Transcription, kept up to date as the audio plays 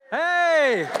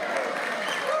Yay!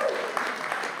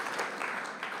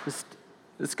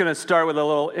 It's going to start with a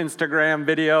little Instagram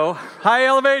video. Hi,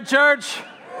 Elevate Church.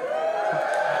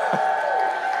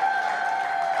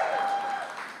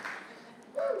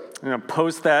 I'm going to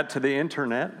post that to the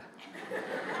internet.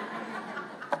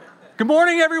 Good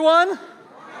morning, everyone.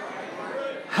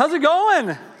 How's it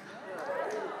going?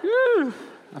 Whew.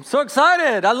 I'm so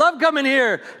excited. I love coming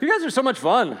here. You guys are so much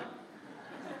fun.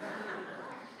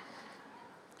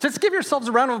 Just give yourselves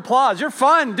a round of applause. You're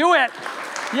fun. Do it.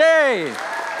 Yay.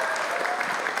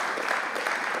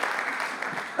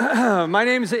 My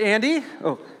name's Andy.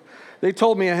 Oh, they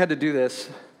told me I had to do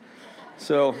this.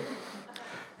 So,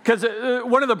 because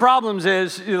one of the problems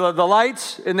is the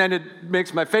lights, and then it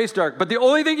makes my face dark. But the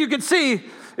only thing you can see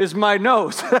is my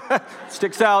nose.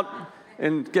 Sticks out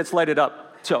and gets lighted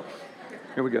up. So,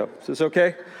 here we go. Is this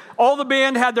okay? All the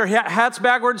band had their hats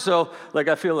backwards, so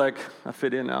I feel like I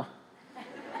fit in now.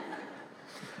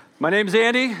 My name's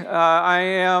Andy. I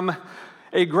am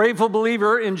a grateful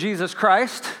believer in Jesus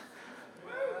Christ.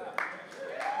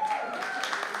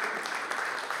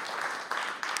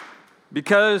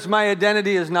 Because my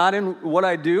identity is not in what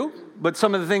I do, but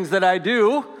some of the things that I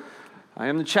do. I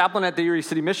am the chaplain at the Erie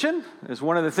City Mission. Is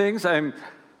one of the things. I'm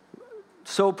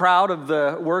so proud of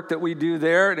the work that we do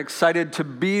there and excited to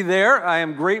be there. I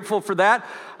am grateful for that.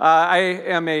 I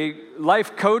am a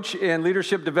life coach and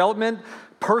leadership development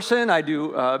person. I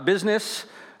do business,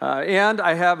 and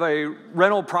I have a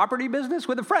rental property business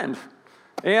with a friend.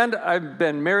 And I've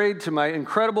been married to my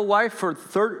incredible wife for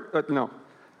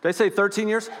 13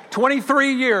 years?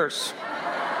 23 years.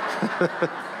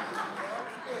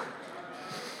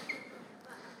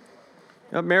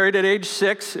 Got married at age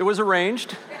 6. It was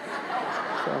arranged.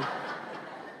 So.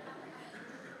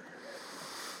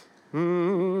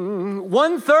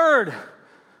 1/3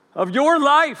 of your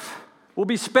life will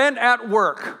be spent at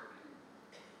work.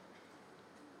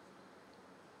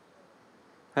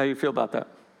 How do you feel about that?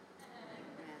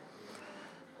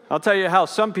 I'll tell you how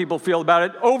some people feel about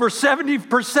it. Over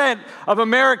 70% of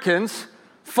Americans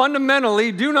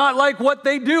fundamentally do not like what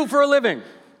they do for a living.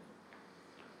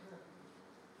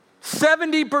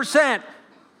 70%.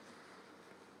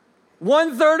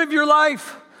 1/3 of your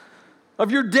life, of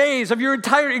your days, of your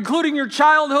entire, including your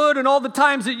childhood and all the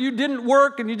times that you didn't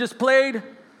work and you just played.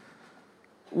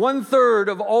 1/3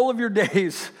 of all of your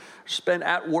days are spent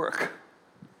at work.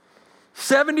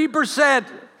 70%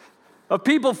 of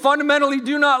people fundamentally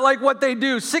do not like what they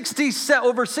do.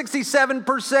 Over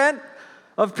 67%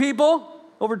 of people,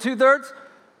 over 2/3,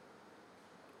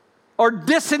 are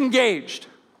disengaged.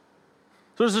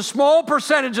 So there's a small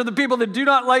percentage of the people that do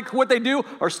not like what they do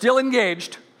are still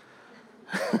engaged.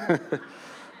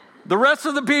 The rest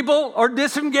of the people are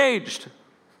disengaged.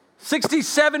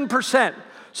 67%.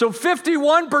 So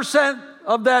 51%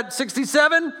 of that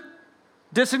 67,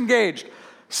 disengaged.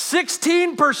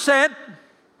 16%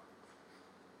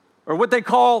 are what they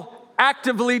call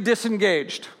actively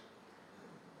disengaged.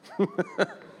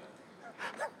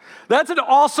 That's an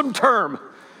awesome term.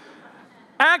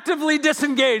 Actively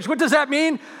disengaged. What does that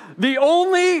mean? The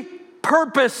only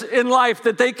purpose in life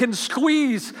that they can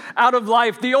squeeze out of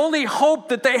life, the only hope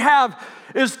that they have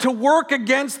is to work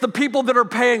against the people that are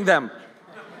paying them.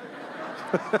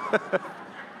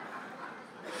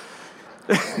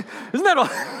 Isn't that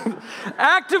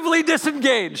actively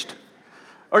disengaged?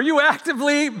 Are you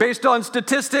actively, based on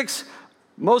statistics,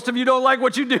 most of you don't like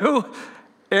what you do,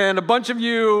 and a bunch of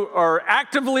you are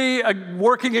actively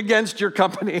working against your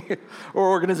company or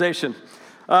organization,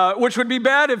 which would be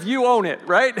bad if you own it,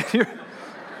 right?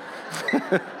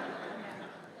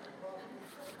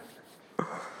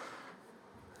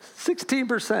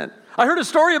 16%. I heard a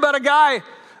story about a guy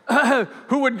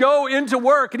who would go into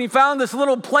work, and he found this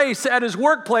little place at his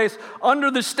workplace under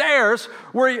the stairs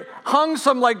where he hung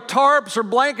some tarps or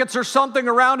blankets or something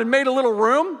around and made a little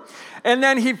room. And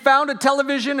then he found a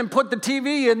television and put the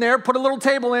TV in there, put a little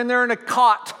table in there and a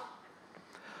cot.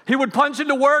 He would punch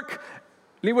into work,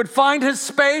 and he would find his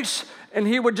space, and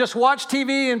he would just watch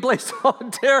TV and play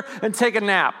solitaire and take a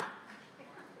nap.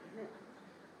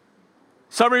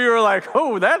 Some of you are like,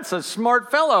 oh, that's a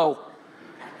smart fellow.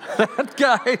 That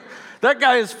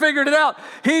guy has figured it out.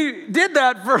 He did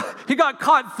that he got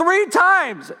caught 3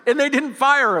 times and they didn't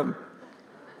fire him.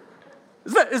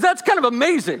 That's kind of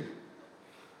amazing.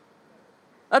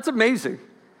 That's amazing.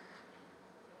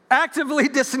 Actively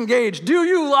disengaged. Do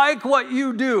you like what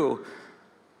you do?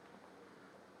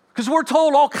 Because we're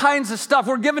told all kinds of stuff.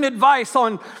 We're given advice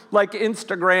on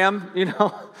Instagram,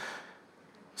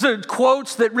 So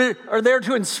quotes that are there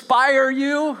to inspire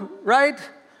you, right?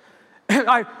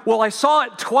 I saw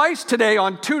it twice today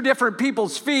on 2 different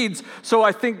people's feeds, so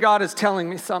I think God is telling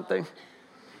me something.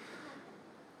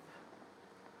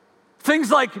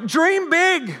 Things like dream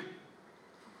big.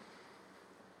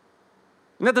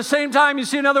 And at the same time, you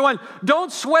see another one,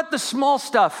 don't sweat the small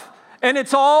stuff. And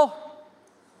it's all,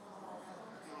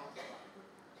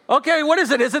 okay, what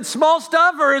is it? Is it small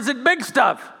stuff or is it big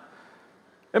stuff?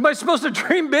 Am I supposed to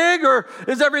dream big or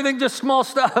is everything just small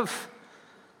stuff?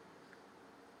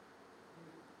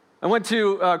 I went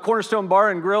to Cornerstone Bar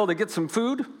and Grill to get some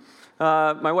food.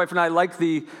 My wife and I like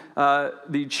the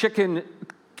chicken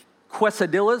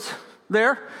quesadillas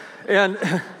there. And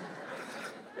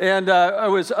I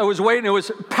was waiting. It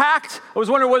was packed. I was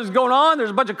wondering what was going on. There's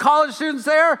a bunch of college students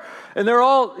there, and they're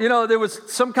all, there was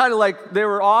some kind of like, they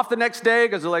were off the next day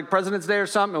because of like President's Day or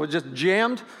something. It was just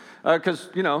jammed because,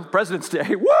 President's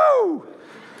Day. Woo!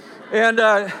 And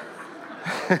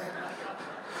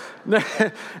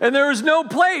and there was no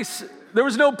place. There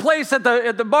was no place at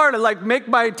the bar to like make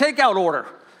my takeout order.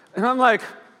 And I'm like,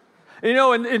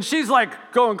 and she's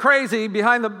like going crazy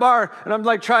behind the bar, and I'm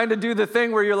like trying to do the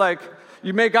thing where you're like,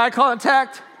 you make eye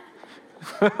contact,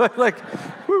 like,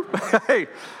 hey,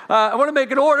 I want to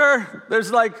make an order.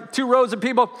 There's like 2 rows of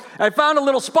people. I found a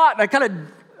little spot, and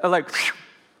I like,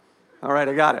 all right,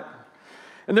 I got it.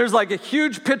 And there's like a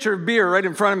huge pitcher of beer right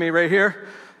in front of me right here.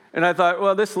 And I thought,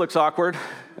 well, this looks awkward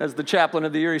as the chaplain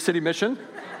of the Erie City Mission.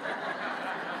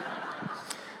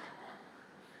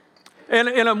 And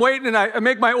I'm waiting, and I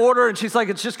make my order, and she's like,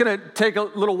 it's just going to take a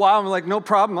little while. I'm like, no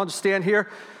problem, I'll just stand here.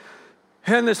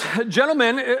 And this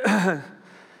gentleman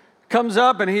comes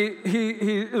up, and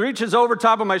he reaches over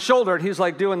top of my shoulder, and he's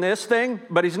like doing this thing,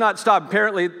 but he's not stopped.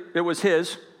 Apparently, it was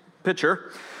his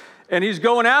pitcher. And he's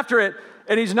going after it,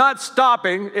 and he's not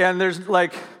stopping, and there's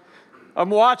like, I'm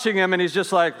watching him, and he's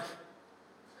just like,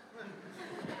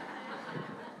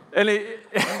 and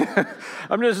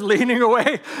I'm just leaning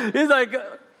away. He's like,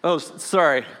 oh,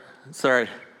 sorry. How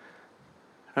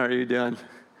are you doing?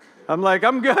 I'm like,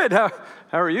 I'm good. How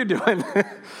are you doing?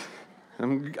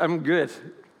 I'm good.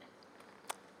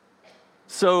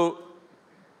 So,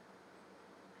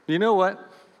 you know what?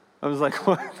 I was like,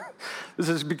 what? This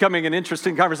is becoming an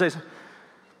interesting conversation.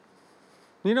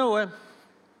 You know what?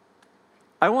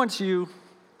 I want you,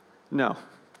 no.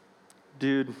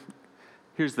 Dude,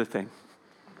 here's the thing.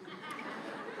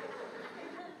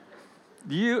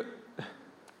 You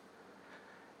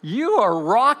are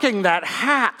rocking that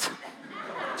hat.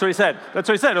 That's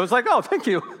what he said. I was like, oh, thank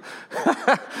you.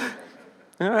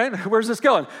 All right, where's this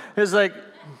going? It's like,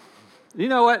 you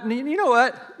know what?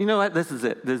 This is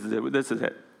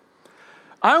it.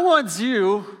 I want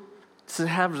you to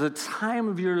have the time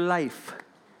of your life.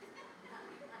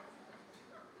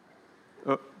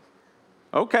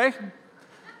 Okay.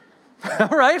 All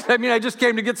right. I mean, I just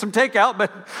came to get some takeout,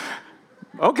 but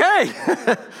okay.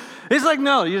 He's like,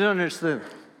 no, you don't understand.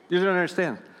 You don't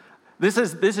understand. This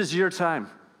is your time.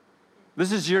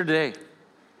 This is your day.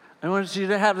 I want you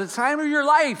to have the time of your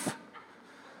life.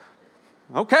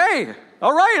 Okay.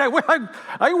 All right.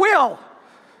 I will.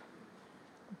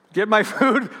 Get my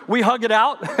food. We hug it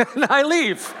out, and I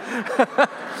leave.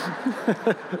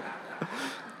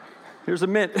 Here's a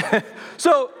mint.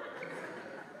 So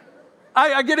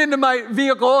I get into my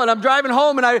vehicle, and I'm driving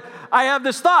home, and I have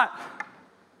this thought.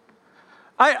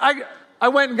 I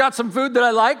went and got some food that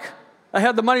I like. I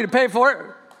had the money to pay for it.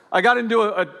 I got into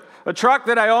a truck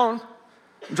that I own,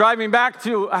 driving back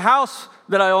to a house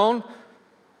that I own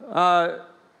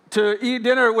to eat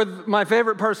dinner with my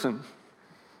favorite person,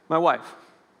 my wife.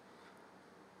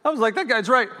 I was like, that guy's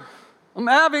right.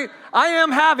 I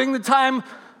am having the time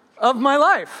of my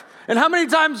life. And how many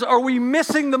times are we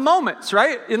missing the moments,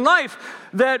 right, in life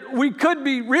that we could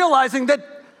be realizing that,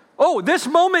 oh, this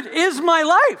moment is my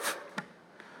life.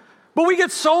 But we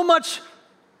get so much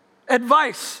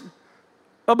advice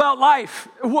about life.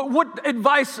 What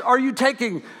advice are you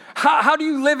taking? How do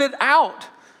you live it out?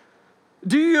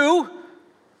 Do you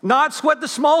not sweat the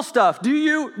small stuff? Do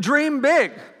you dream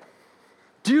big?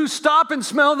 Do you stop and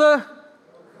smell the...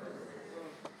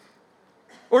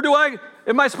 Or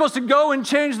am I supposed to go and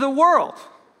change the world?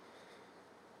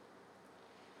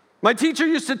 My teacher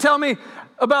used to tell me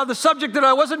about the subject that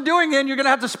I wasn't doing in, you're going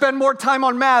to have to spend more time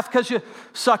on math because you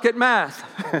suck at math.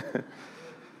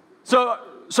 So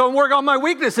I'm working on my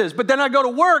weaknesses, but then I go to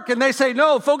work and they say,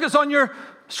 no, focus on your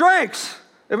strengths.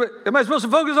 Am I supposed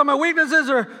to focus on my weaknesses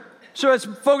or should I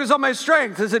focus on my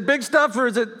strengths? Is it big stuff or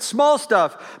is it small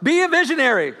stuff? Be a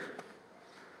visionary.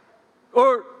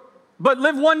 But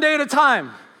live one day at a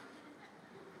time.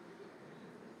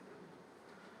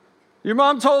 Your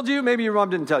mom told you, maybe your mom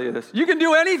didn't tell you this, you can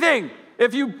do anything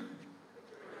if you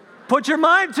Put your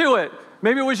mind to it.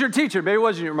 Maybe it was your teacher. Maybe it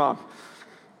wasn't your mom.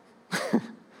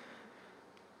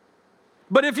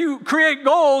 But if you create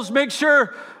goals, make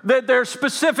sure that they're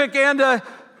specific and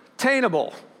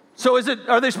attainable. So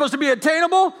are they supposed to be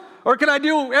attainable, or can I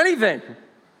do anything?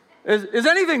 Is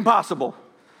anything possible?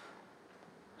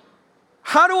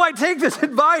 How do I take this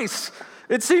advice?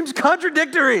 It seems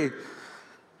contradictory.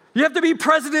 You have to be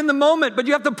present in the moment, but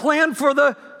you have to plan for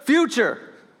the future.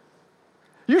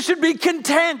 You should be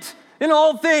content in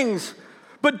all things,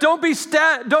 but don't be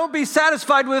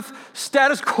satisfied with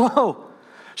status quo.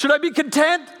 Should I be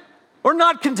content or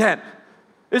not content?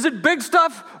 Is it big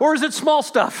stuff or is it small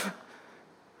stuff?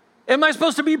 Am I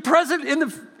supposed to be present in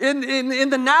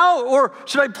the now, or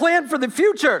should I plan for the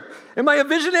future? Am I a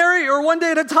visionary or one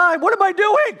day at a time? What am I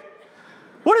doing?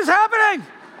 What is happening?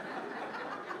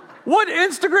 What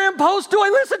Instagram post do I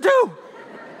listen to?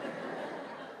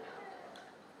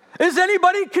 Is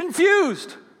anybody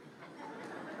confused?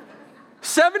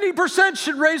 70%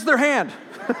 should raise their hand.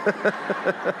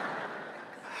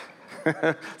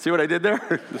 See what I did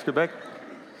there? Just go back.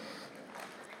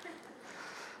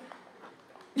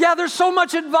 Yeah, there's so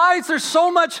much advice. There's so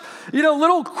much,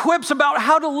 little quips about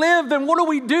how to live. Then what do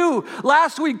we do?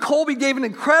 Last week, Colby gave an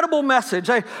incredible message.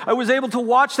 I was able to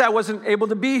watch that. I wasn't able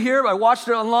to be here. I watched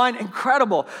it online.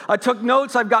 Incredible. I took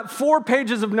notes. I've got 4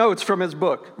 pages of notes from his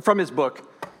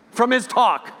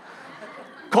talk.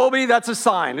 Colby, that's a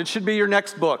sign. It should be your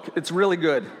next book. It's really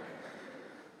good.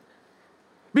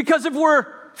 Because if we're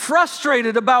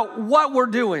frustrated about what we're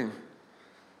doing,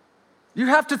 you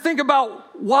have to think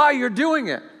about why you're doing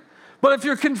it. But if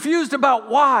you're confused about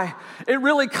why, it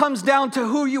really comes down to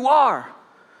who you are.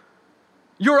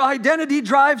 Your identity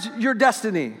drives your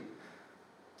destiny.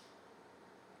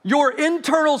 Your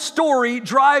internal story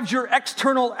drives your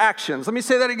external actions. Let me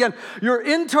say that again. Your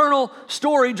internal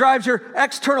story drives your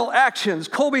external actions.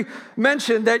 Colby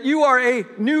mentioned that you are a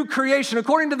new creation.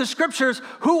 According to the scriptures,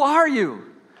 who are you?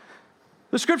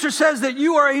 The scripture says that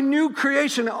you are a new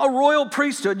creation, a royal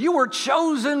priesthood. You were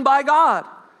chosen by God.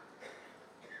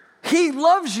 He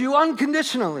loves you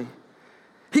unconditionally.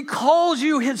 He calls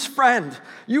you his friend.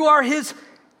 You are his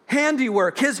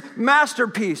handiwork, his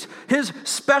masterpiece, his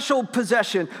special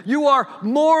possession. You are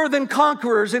more than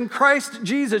conquerors in Christ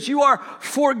Jesus. You are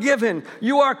forgiven.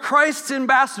 You are Christ's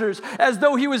ambassadors, as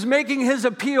though he was making his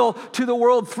appeal to the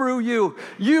world through you.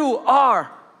 You are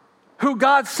who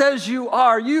God says you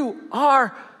are. You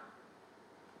are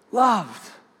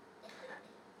loved.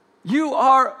 You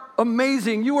are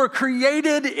amazing. You are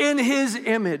created in his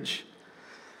image.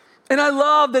 And I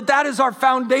love that that is our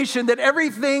foundation, that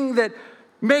everything that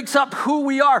makes up who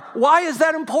we are. Why is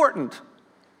that important?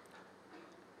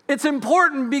 It's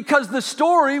important because the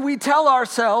story we tell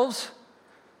ourselves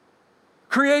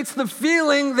creates the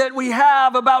feeling that we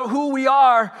have about who we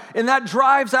are, and that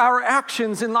drives our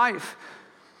actions in life.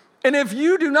 And if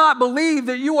you do not believe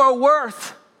that you are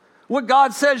worth what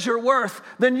God says you're worth,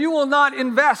 then you will not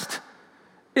invest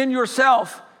in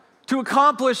yourself to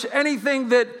accomplish anything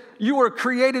that you were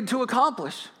created to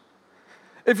accomplish.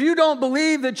 If you don't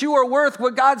believe that you are worth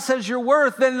what God says you're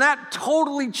worth, then that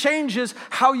totally changes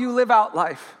how you live out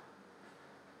life.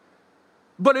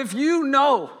 But if you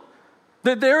know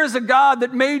that there is a God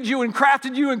that made you and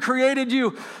crafted you and created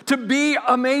you to be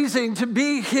amazing, to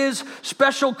be his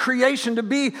special creation, to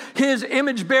be his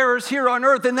image bearers here on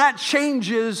earth, and that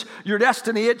changes your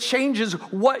destiny. It changes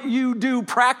what you do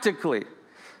practically.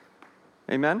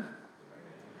 Amen?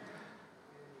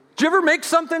 Did you ever make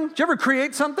something? Did you ever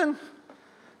create something?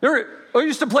 I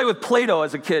used to play with Play-Doh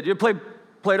as a kid. You play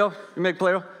Play-Doh? You make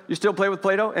Play-Doh? You still play with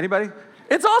Play-Doh? Anybody?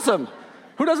 It's awesome.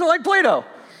 Who doesn't like Play-Doh?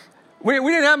 We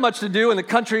didn't have much to do in the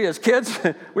country as kids.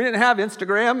 We didn't have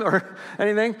Instagram or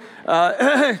anything.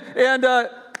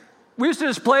 We used to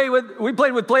just we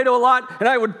played with Play-Doh a lot, and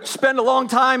I would spend a long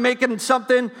time making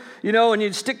something, and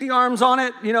you'd stick the arms on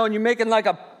it, and you're making like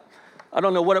I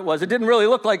don't know what it was. It didn't really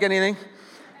look like anything.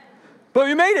 But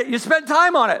you made it. You spent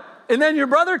time on it. And then your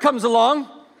brother comes along.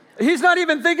 He's not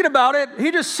even thinking about it.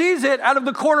 He just sees it out of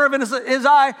the corner of his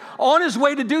eye on his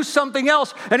way to do something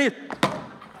else. And he...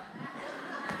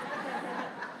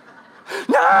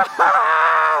 No!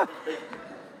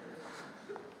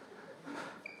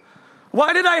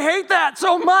 Why did I hate that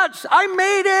so much? I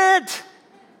made it.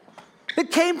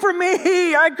 It came from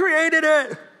me. I created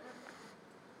it.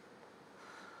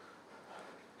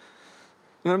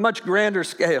 On a much grander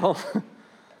scale,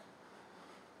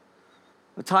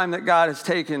 the time that God has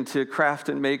taken to craft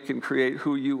and make and create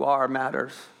who you are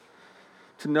matters.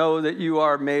 To know that you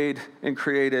are made and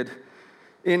created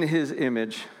in his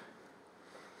image.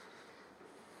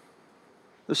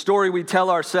 The story we tell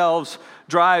ourselves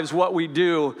drives what we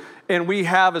do, and we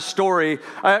have a story.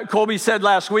 Colby said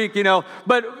last week,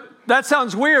 but that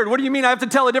sounds weird. What do you mean I have to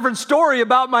tell a different story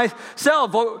about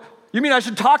myself? Well, you mean I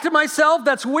should talk to myself?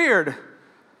 That's weird.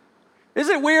 Is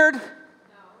it weird?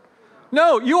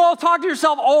 No, you all talk to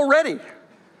yourself already.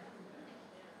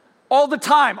 All the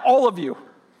time, all of you.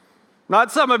 Not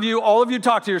some of you, all of you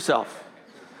talk to yourself.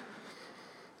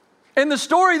 And the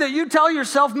story that you tell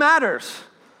yourself matters.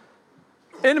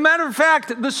 And a matter of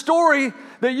fact, the story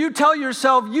that you tell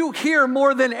yourself, you hear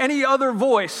more than any other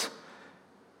voice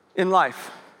in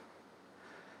life.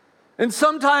 And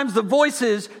sometimes the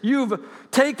voices you've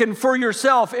taken for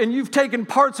yourself, and you've taken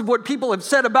parts of what people have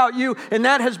said about you, and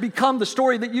that has become the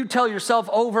story that you tell yourself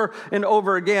over and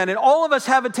over again. And all of us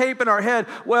have a tape in our head.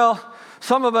 Well,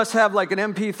 some of us have like an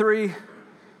MP3,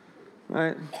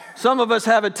 right? Some of us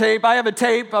have a tape. I have a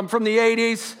tape. I'm from the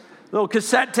 80s, little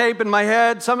cassette tape in my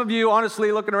head. Some of you,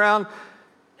 honestly, looking around,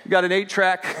 you got an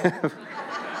 8-track.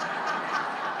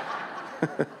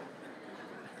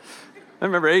 I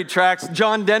remember 8 tracks.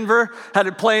 John Denver had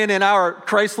it playing in our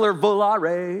Chrysler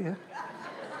Volare.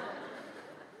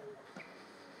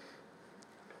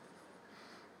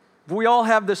 We all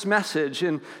have this message,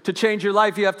 and to change your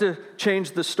life, you have to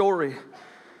change the story.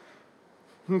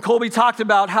 And Colby talked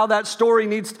about how that story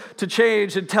needs to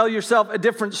change and tell yourself a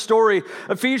different story.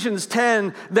 Ephesians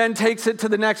 10 then takes it to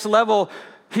the next level.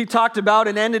 He talked about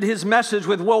and ended his message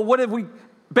with, well, what have we,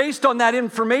 based on that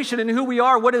information and who we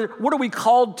are, what are we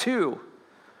called to?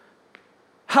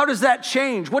 How does that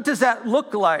change? What does that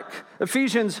look like?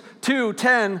 Ephesians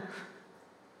 2:10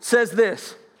 says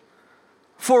this,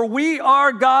 for we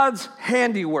are God's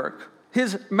handiwork,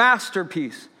 his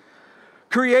masterpiece,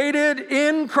 created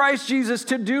in Christ Jesus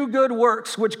to do good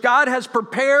works, which God has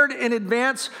prepared in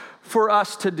advance for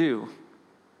us to do.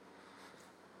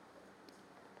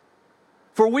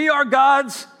 For we are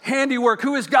God's handiwork.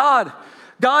 Who is God?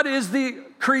 God is the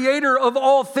creator of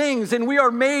all things, and we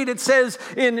are made, it says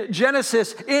in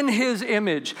Genesis, in his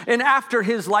image and after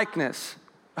his likeness,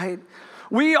 right?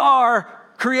 We are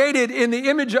created in the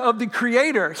image of the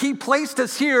Creator. He placed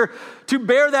us here to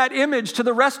bear that image to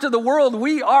the rest of the world.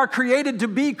 We are created to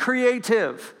be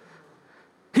creative.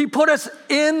 He put us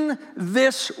in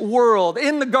this world,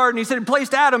 in the garden. He said he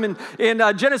placed Adam in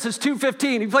Genesis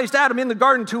 2:15. He placed Adam in the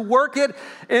garden to work it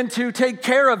and to take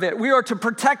care of it. We are to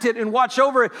protect it and watch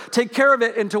over it, take care of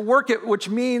it and to work it, which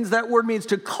means, that word means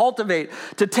to cultivate,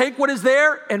 to take what is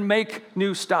there and make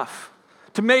new stuff,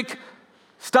 to make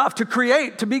stuff, to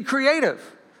create, to be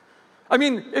creative. I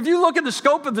mean, if you look at the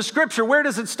scope of the scripture, where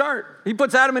does it start? He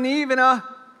puts Adam and Eve in a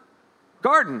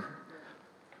garden.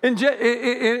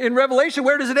 In Revelation,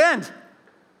 where does it end?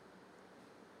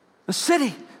 A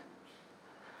city.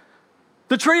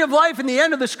 The tree of life in the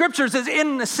end of the scriptures is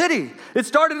in the city. It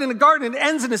started in a garden and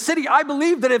ends in a city. I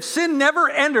believe that if sin never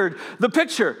entered the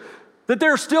picture, that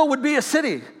there still would be a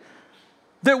city.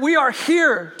 That we are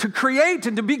here to create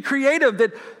and to be creative,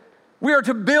 that we are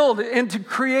to build and to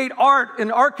create art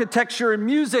and architecture and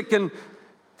music and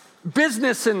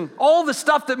business and all the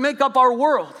stuff that make up our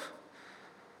world.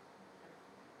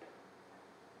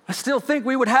 I still think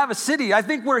we would have a city. I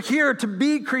think we're here to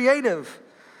be creative.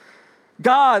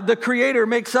 God, the Creator,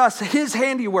 makes us his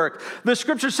handiwork. The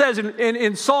scripture says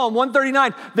in Psalm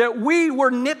 139 that we were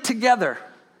knit together.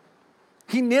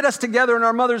 He knit us together in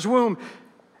our mother's womb.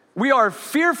 We are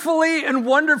fearfully and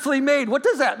wonderfully made. What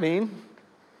does that mean?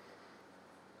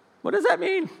 What does that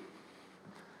mean?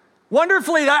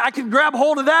 Wonderfully, I can grab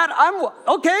hold of that. I'm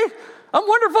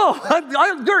wonderful.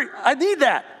 I need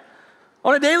that.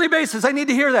 On a daily basis, I need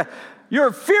to hear that.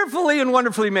 You're fearfully and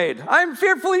wonderfully made. I'm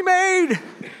fearfully made.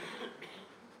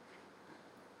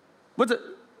 What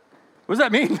does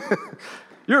that mean?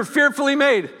 You're fearfully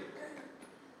made.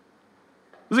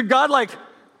 Was it God like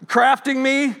crafting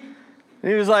me?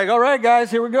 And he was like, all right,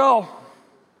 guys, here we go.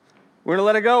 We're going to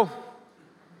let it go.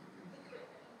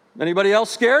 Anybody else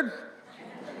scared?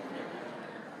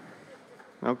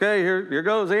 Okay, here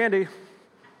goes Andy.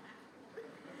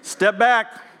 Step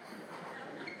back.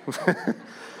 Is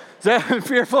that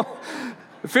fearful?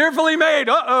 Fearfully made.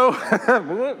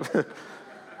 Uh-oh.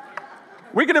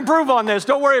 We can improve on this.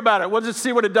 Don't worry about it. We'll just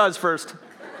see what it does first.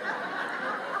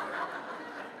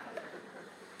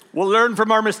 We'll learn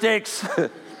from our mistakes.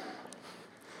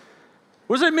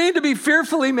 What does it mean to be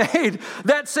fearfully made?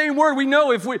 That same word, we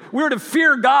know if we were to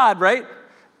fear God, right?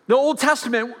 The Old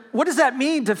Testament, what does that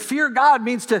mean? To fear God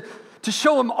means to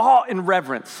show him awe and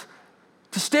reverence.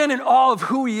 To stand in awe of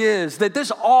who he is, that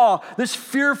this awe, this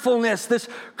fearfulness, this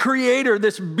creator,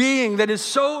 this being that is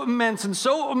so immense and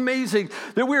so amazing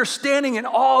that we are standing in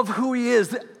awe of who he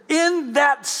is. In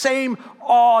that same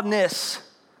awness,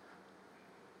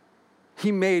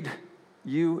 He made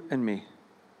you and me.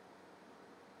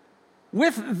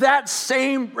 With that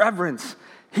same reverence,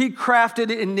 he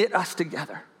crafted and knit us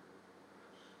together.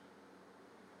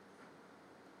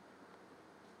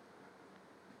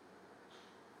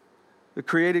 The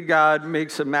created God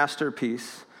makes a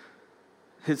masterpiece,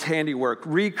 his handiwork,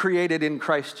 recreated in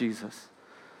Christ Jesus.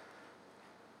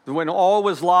 When all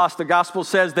was lost, the gospel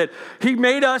says that he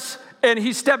made us and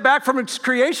he stepped back from its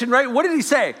creation, right? What did he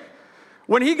say?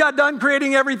 When he got done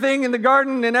creating everything in the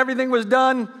garden and everything was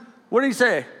done, what did he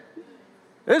say?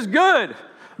 It's good.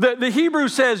 The Hebrew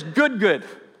says good.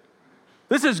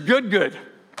 This is good.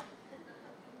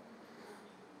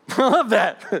 I love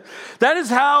that. That is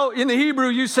how in the Hebrew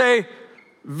you say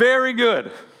very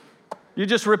good. You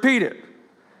just repeat it.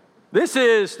 This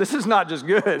is not just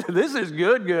good. This is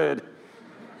good.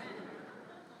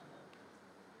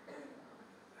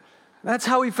 That's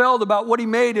how he felt about what he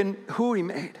made and who he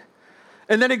made.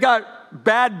 And then it got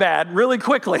bad really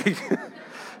quickly.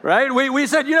 Right? We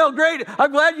said, great,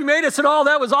 I'm glad you made us and all.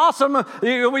 That was awesome.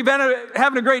 We've been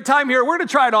having a great time here. We're going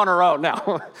to try it on our own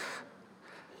now.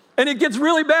 And it gets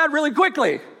really bad really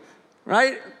quickly.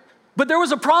 Right? But there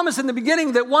was a promise in the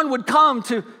beginning that one would come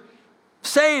to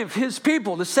save his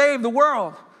people, to save the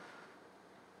world.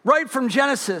 Right from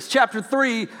Genesis chapter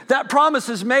 3, that promise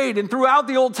is made. And throughout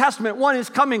the Old Testament, one is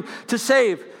coming to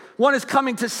save. One is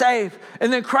coming to save.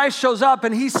 And then Christ shows up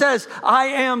and he says, I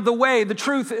am the way, the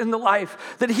truth, and the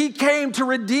life. That he came to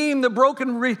redeem the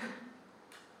broken,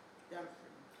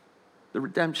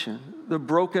 the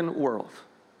broken world.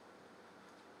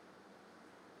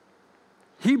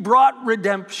 He brought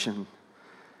redemption.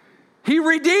 He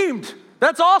redeemed.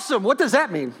 That's awesome. What does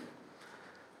that mean?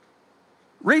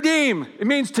 Redeem. It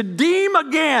means to deem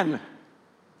again.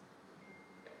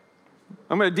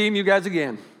 I'm going to deem you guys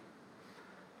again.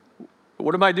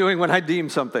 What am I doing when I deem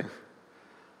something?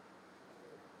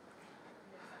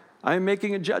 I am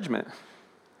making a judgment.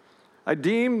 I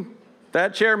deem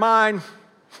that chair mine.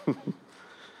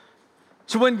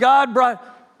 So when God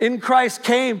in Christ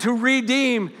came to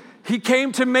redeem, he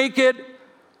came to make it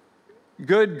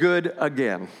good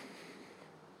again.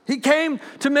 He came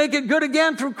to make it good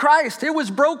again through Christ. It was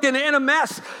broken and a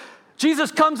mess.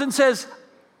 Jesus comes and says,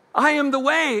 I am the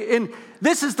way, and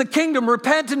this is the kingdom.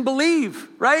 Repent and believe,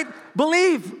 right?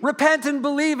 Believe, repent and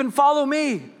believe and follow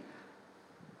me.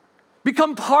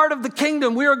 Become part of the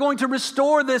kingdom. We are going to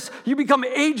restore this. You become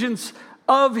agents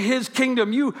of his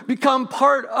kingdom. You become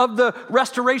part of the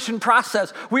restoration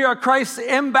process. We are Christ's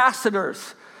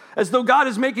ambassadors. As though God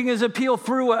is making his appeal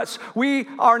through us, we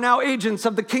are now agents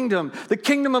of the kingdom. The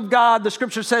kingdom of God, the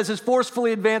scripture says, is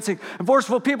forcefully advancing. And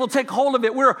forceful people take hold of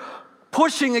it. We're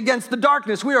pushing against the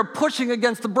darkness. We are pushing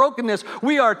against the brokenness.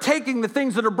 We are taking the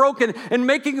things that are broken and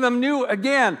making them new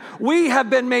again. We have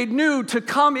been made new to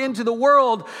come into the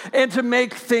world and to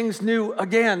make things new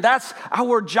again. That's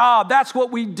our job. That's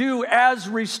what we do as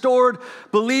restored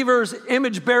believers,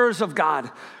 image bearers of God.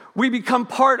 We become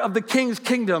part of the King's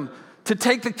kingdom to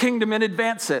take the kingdom and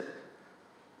advance it.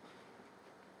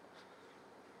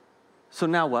 So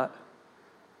now what?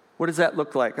 What does that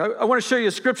look like? I want to show you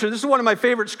a scripture. This is one of my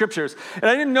favorite scriptures. And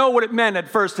I didn't know what it meant at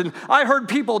first. And I heard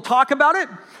people talk about it,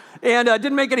 and it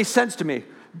didn't make any sense to me.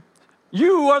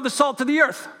 You are the salt of the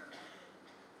earth.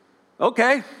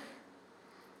 Okay.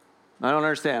 I don't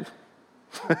understand.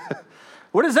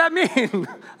 What does that mean?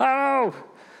 I don't know.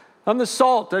 I'm the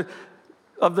salt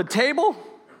of the table?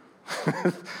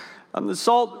 I'm the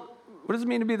salt. What does it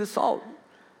mean to be the salt?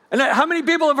 And how many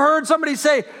people have heard somebody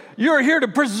say, you're here to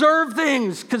preserve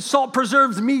things because salt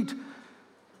preserves meat.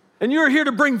 And you're here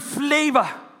to bring flavor.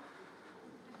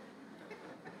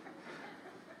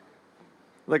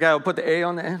 Like I would put the A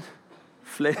on the end.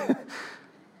 Flavor.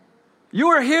 You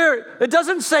are here. It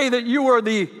doesn't say that you are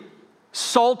the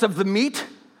salt of the meat.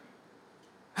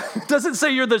 It doesn't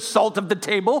say you're the salt of the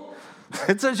table.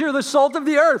 It says you're the salt of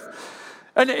the earth.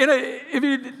 And if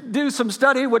you do some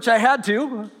study, which I had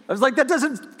to, I was like, that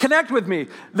doesn't connect with me.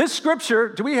 This scripture,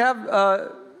 do we have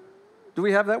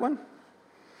that one?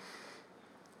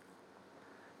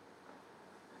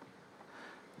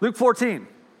 Luke 14.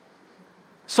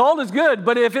 Salt is good,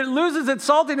 but if it loses its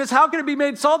saltiness, how can it be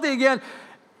made salty again?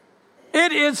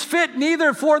 It is fit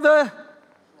neither for the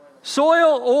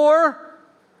soil or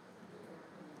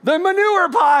the manure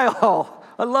pile.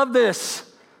 I love this.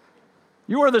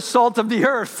 You are the salt of the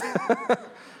earth.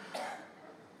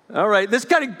 All right, this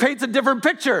kind of paints a different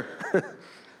picture.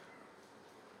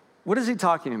 What is he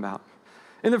talking about?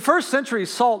 In the first century,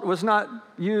 salt was not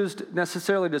used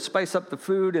necessarily to spice up the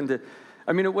food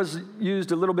it was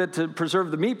used a little bit to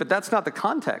preserve the meat, but that's not the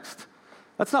context.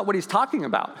 That's not what he's talking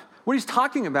about. What he's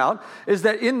talking about is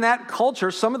that in that culture,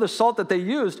 some of the salt that they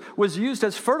used was used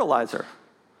as fertilizer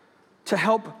to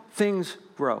help things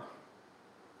grow.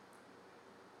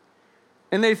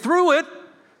 And they threw it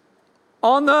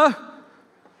on the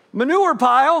manure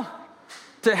pile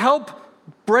to help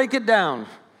break it down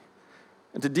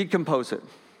and to decompose it.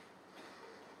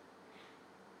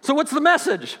 So what's the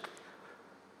message?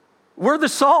 We're the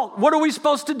salt. What are we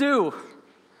supposed to do?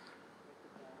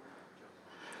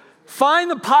 Find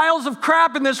the piles of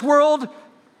crap in this world,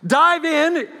 dive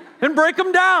in, and break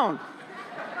them down.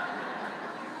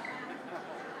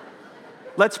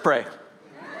 Let's pray.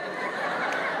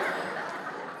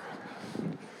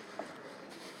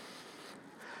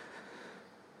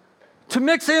 To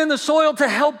mix in the soil to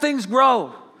help things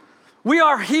grow. We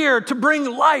are here to bring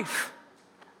life.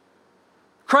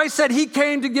 Christ said he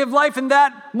came to give life and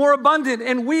that more abundant,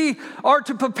 and we are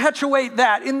to perpetuate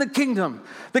that in the kingdom.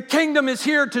 The kingdom is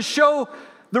here to show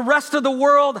the rest of the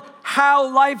world how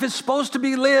life is supposed to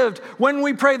be lived. When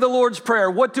we pray the Lord's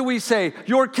Prayer, what do we say?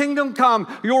 Your kingdom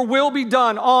come, your will be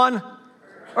done on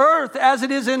earth as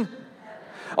it is in heaven.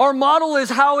 Our model is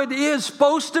how it is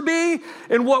supposed to be,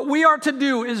 and what we are to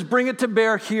do is bring it to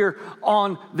bear here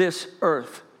on this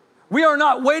earth. We are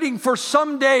not waiting for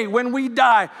someday when we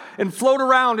die and float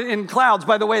around in clouds.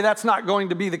 By the way, that's not going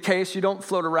to be the case. You don't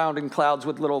float around in clouds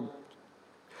with little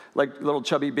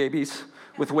chubby babies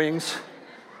with wings.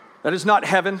 That is not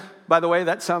heaven, by the way.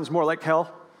 That sounds more like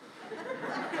hell.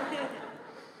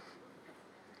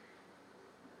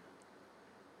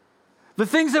 The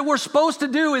things that we're supposed to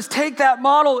do is take that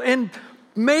model and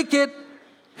make it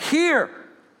here.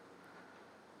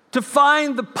 To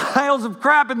find the piles of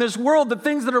crap in this world, the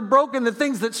things that are broken, the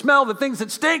things that smell, the things that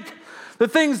stink, the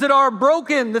things that are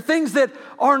broken, the things that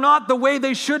are not the way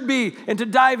they should be, and to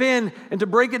dive in and to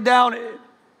break it down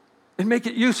and make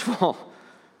it useful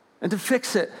and to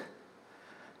fix it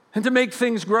and to make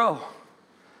things grow.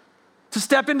 To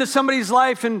step into somebody's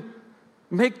life and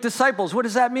make disciples. What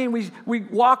does that mean? We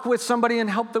walk with somebody and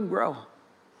help them grow.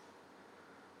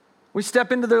 We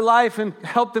step into their life and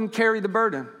help them carry the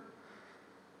burden.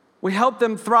 We help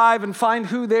them thrive and find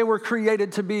who they were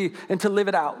created to be and to live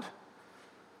it out.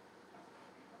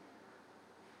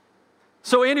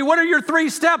 So, Andy, what are your 3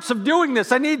 steps of doing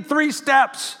this? I need 3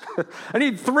 steps. I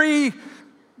need 3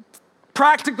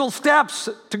 practical steps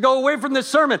to go away from this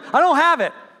sermon. I don't have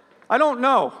it. I don't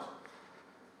know.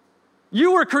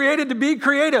 You were created to be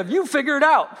creative. You figure it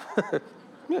out.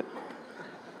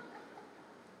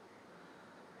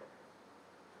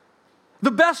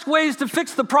 The best ways to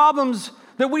fix the problems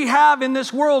that we have in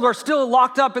this world are still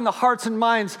locked up in the hearts and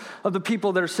minds of the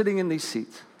people that are sitting in these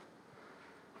seats,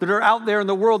 that are out there in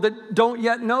the world that don't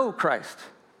yet know Christ.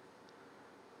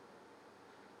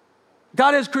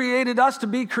 God has created us to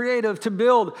be creative, to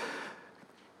build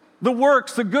the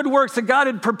works, the good works that God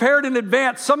had prepared in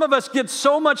advance. Some of us get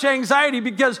so much anxiety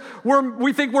because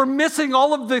we think we're missing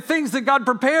all of the things that God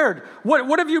prepared.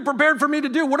 What have you prepared for me to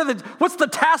do? What's the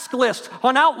task list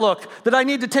on Outlook that I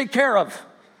need to take care of?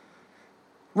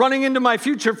 Running into my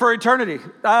future for eternity.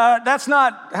 That's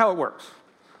not how it works.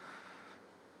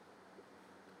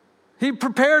 He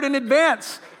prepared in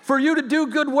advance for you to do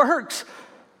good works.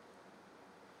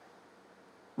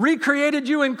 Recreated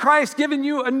you in Christ, given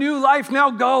you a new life.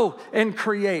 Now go and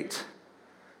create.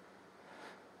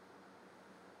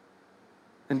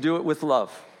 And do it with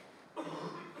love.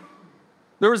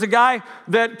 There was a guy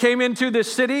that came into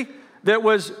this city that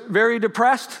was very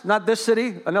depressed. Not this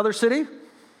city, another city.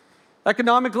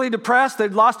 Economically depressed.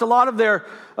 They'd lost a lot of their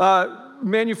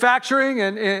manufacturing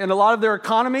and a lot of their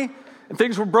economy. And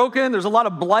things were broken. There's a lot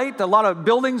of blight, a lot of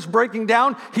buildings breaking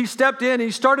down. He stepped in and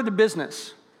he started a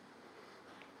business,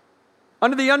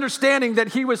 under the understanding that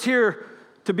he was here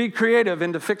to be creative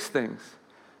and to fix things.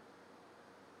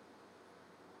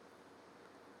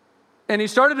 And he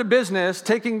started a business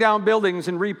taking down buildings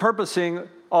and repurposing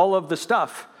all of the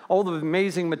stuff, all the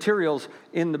amazing materials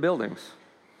in the buildings.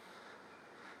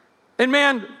 And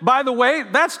man, by the way,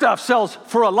 that stuff sells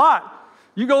for a lot.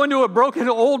 You go into a broken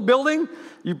old building,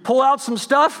 you pull out some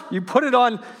stuff, you put it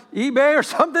on eBay or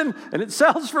something, and it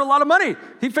sells for a lot of money.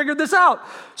 He figured this out.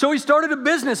 So he started a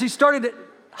business. He started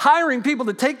hiring people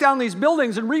to take down these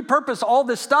buildings and repurpose all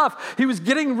this stuff. He was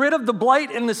getting rid of the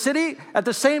blight in the city. At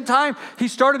the same time, he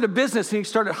started a business and he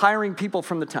started hiring people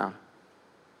from the town.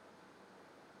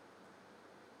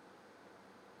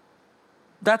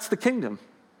 That's the kingdom.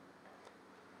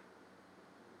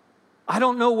 I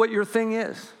don't know what your thing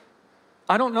is.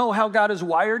 I don't know how God has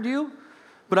wired you,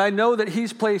 but I know that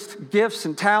he's placed gifts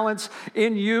and talents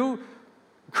in you,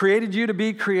 created you to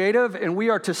be creative, and we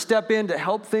are to step in to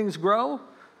help things grow.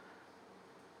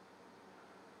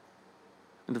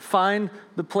 and to find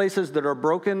the places that are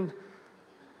broken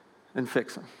and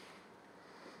fix them.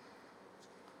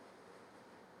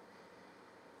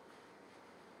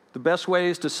 The best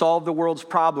ways to solve the world's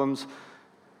problems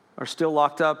are still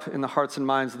locked up in the hearts and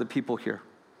minds of the people here.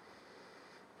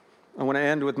 I want to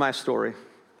end with my story.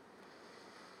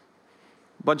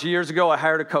 A bunch of years ago, I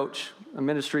hired a coach, a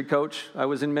ministry coach. I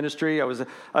was in ministry. I was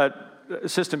an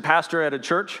assistant pastor at a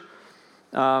church.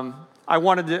 I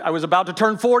was about to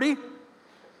turn 40.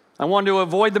 I wanted to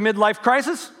avoid the midlife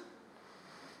crisis.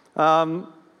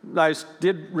 I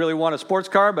did really want a sports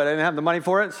car, but I didn't have the money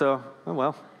for it, so, oh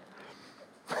well.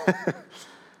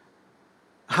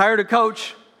 Hired a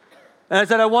coach, and I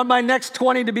said, I want my next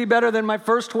 20 to be better than my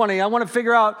first 20. I want to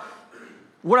figure out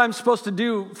what I'm supposed to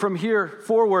do from here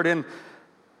forward. And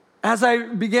as I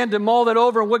began to mull that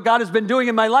over and what God has been doing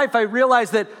in my life, I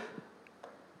realized that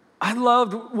I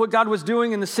loved what God was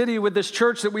doing in the city with this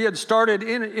church that we had started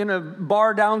in a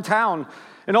bar downtown,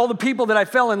 and all the people that I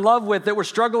fell in love with that were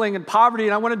struggling in poverty,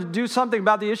 and I wanted to do something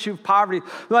about the issue of poverty.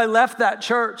 So I left that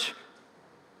church,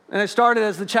 and I started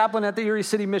as the chaplain at the Erie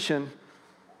City Mission.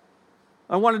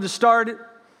 I wanted to start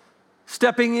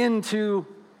stepping into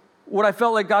what I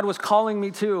felt like God was calling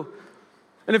me to.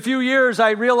 In a few years,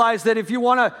 I realized that if you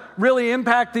want to really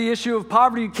impact the issue of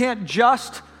poverty, you can't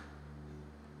just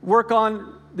work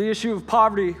on the issue of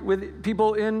poverty with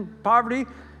people in poverty.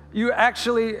 You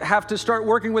actually have to start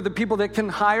working with the people that can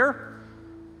hire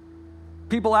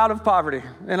people out of poverty.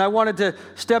 And I wanted to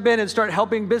step in and start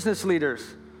helping business leaders.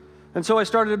 And so I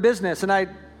started a business, and I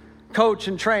coach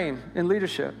and train in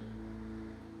leadership.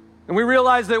 And we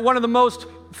realized that one of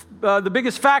the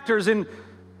biggest factors in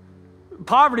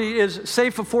poverty is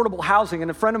safe, affordable housing. And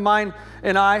a friend of mine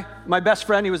and I, my best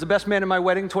friend, he was the best man in my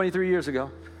wedding 23 years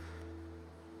ago.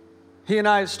 He and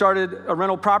I started a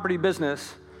rental property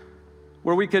business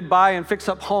where we could buy and fix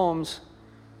up homes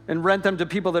and rent them to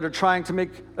people that are trying to make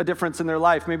a difference in their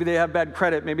life. Maybe they have bad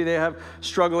credit. Maybe they have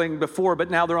struggling before, but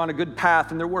now they're on a good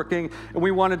path and they're working. And we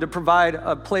wanted to provide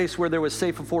a place where there was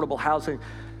safe, affordable housing.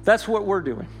 That's what we're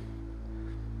doing.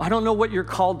 I don't know what you're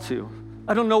called to.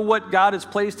 I don't know what God has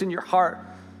placed in your heart.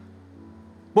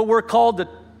 But we're called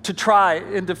to try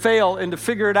and to fail and to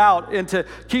figure it out and to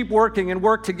keep working and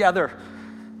work together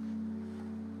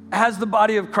as the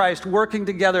body of Christ, working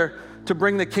together to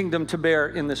bring the kingdom to bear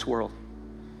in this world.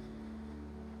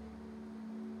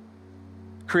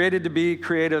 Created to be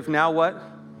creative, now what?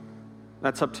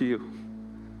 That's up to you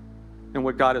and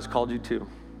what God has called you to.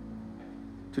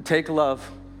 To take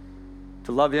love,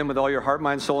 to love Him with all your heart,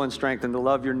 mind, soul, and strength, and to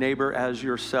love your neighbor as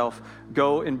yourself.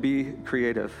 Go and be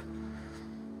creative.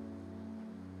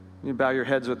 You bow your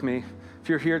heads with me. If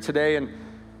you're here today and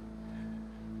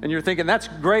you're thinking, that's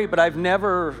great, but I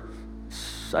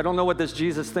don't know what this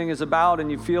Jesus thing is about,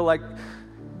 and you feel like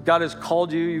God has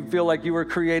called you, you feel like you were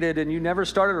created, and you never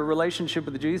started a relationship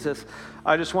with Jesus,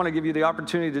 I just want to give you the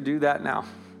opportunity to do that now.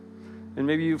 And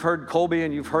maybe you've heard Colby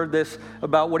and you've heard this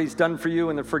about what He's done for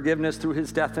you and the forgiveness through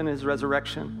His death and His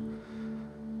resurrection.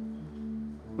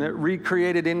 That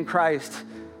recreated in Christ,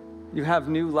 you have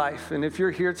new life. And if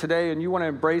you're here today and you want to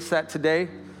embrace that today,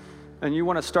 and you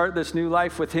want to start this new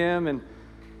life with Him and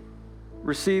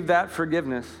receive that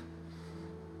forgiveness,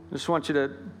 I just want you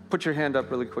to put your hand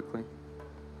up really quickly.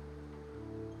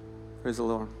 Praise the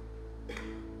Lord.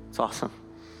 It's awesome.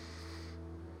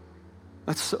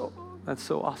 That's so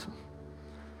awesome.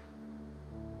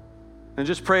 And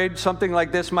just prayed something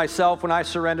like this myself when I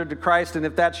surrendered to Christ. And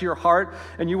if that's your heart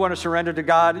and you want to surrender to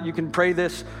God, you can pray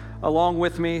this along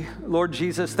with me. Lord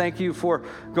Jesus, thank you for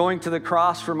going to the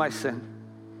cross for my sin.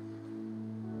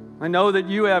 I know that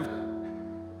you have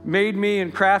made me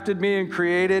and crafted me and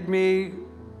created me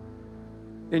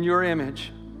in your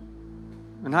image.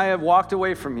 And I have walked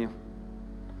away from you.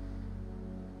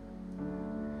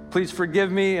 Please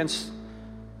forgive me and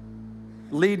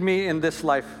lead me in this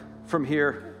life from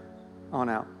here on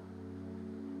out.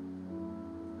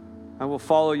 I will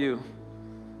follow you.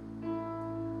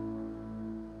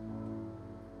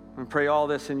 And pray all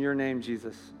this in your name,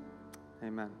 Jesus.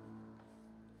 Amen.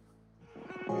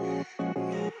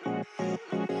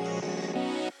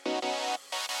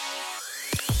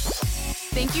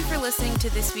 Thank you for listening to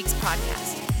this week's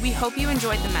podcast. We hope you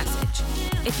enjoyed the message.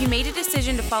 If you made a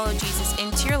decision to follow Jesus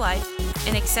into your life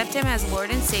and accept Him as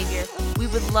Lord and Savior, we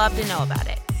would love to know about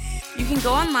it. You can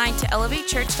go online to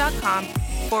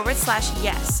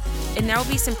elevatechurch.com/yes, and there will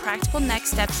be some practical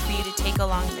next steps for you to take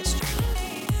along this journey.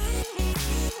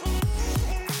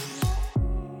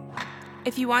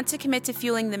 If you want to commit to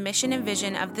fueling the mission and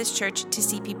vision of this church to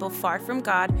see people far from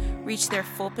God reach their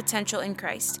full potential in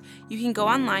Christ, you can go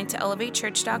online to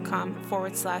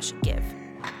elevatechurch.com/give.